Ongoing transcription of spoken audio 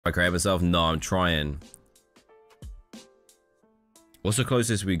I create myself? No, I'm trying. What's the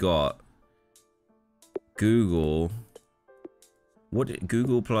closest we got? Google.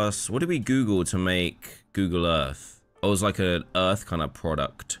 Google plus, what did we Google to make Google Earth? Oh, it was like an Earth kind of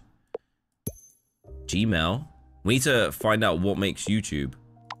product. Gmail. We need to find out what makes YouTube.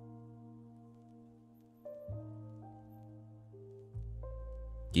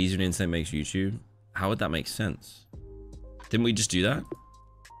 Geezer Instinct makes YouTube. How would that make sense? Didn't we just do that?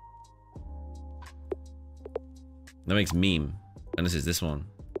 That makes meme. And this is this one.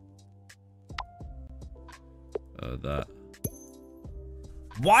 That.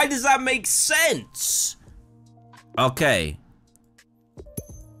 Why does that make sense? Okay.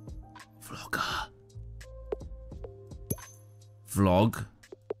 Vlogger. Vlog.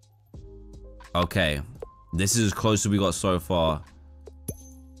 Okay. This is as close as we got so far.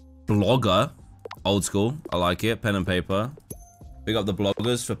 Blogger. Old school. I like it. Pen and paper. We got the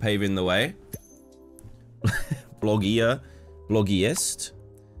bloggers for paving the way. Bloggier. Bloggiest.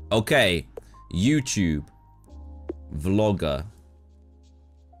 Okay. YouTube. Vlogger.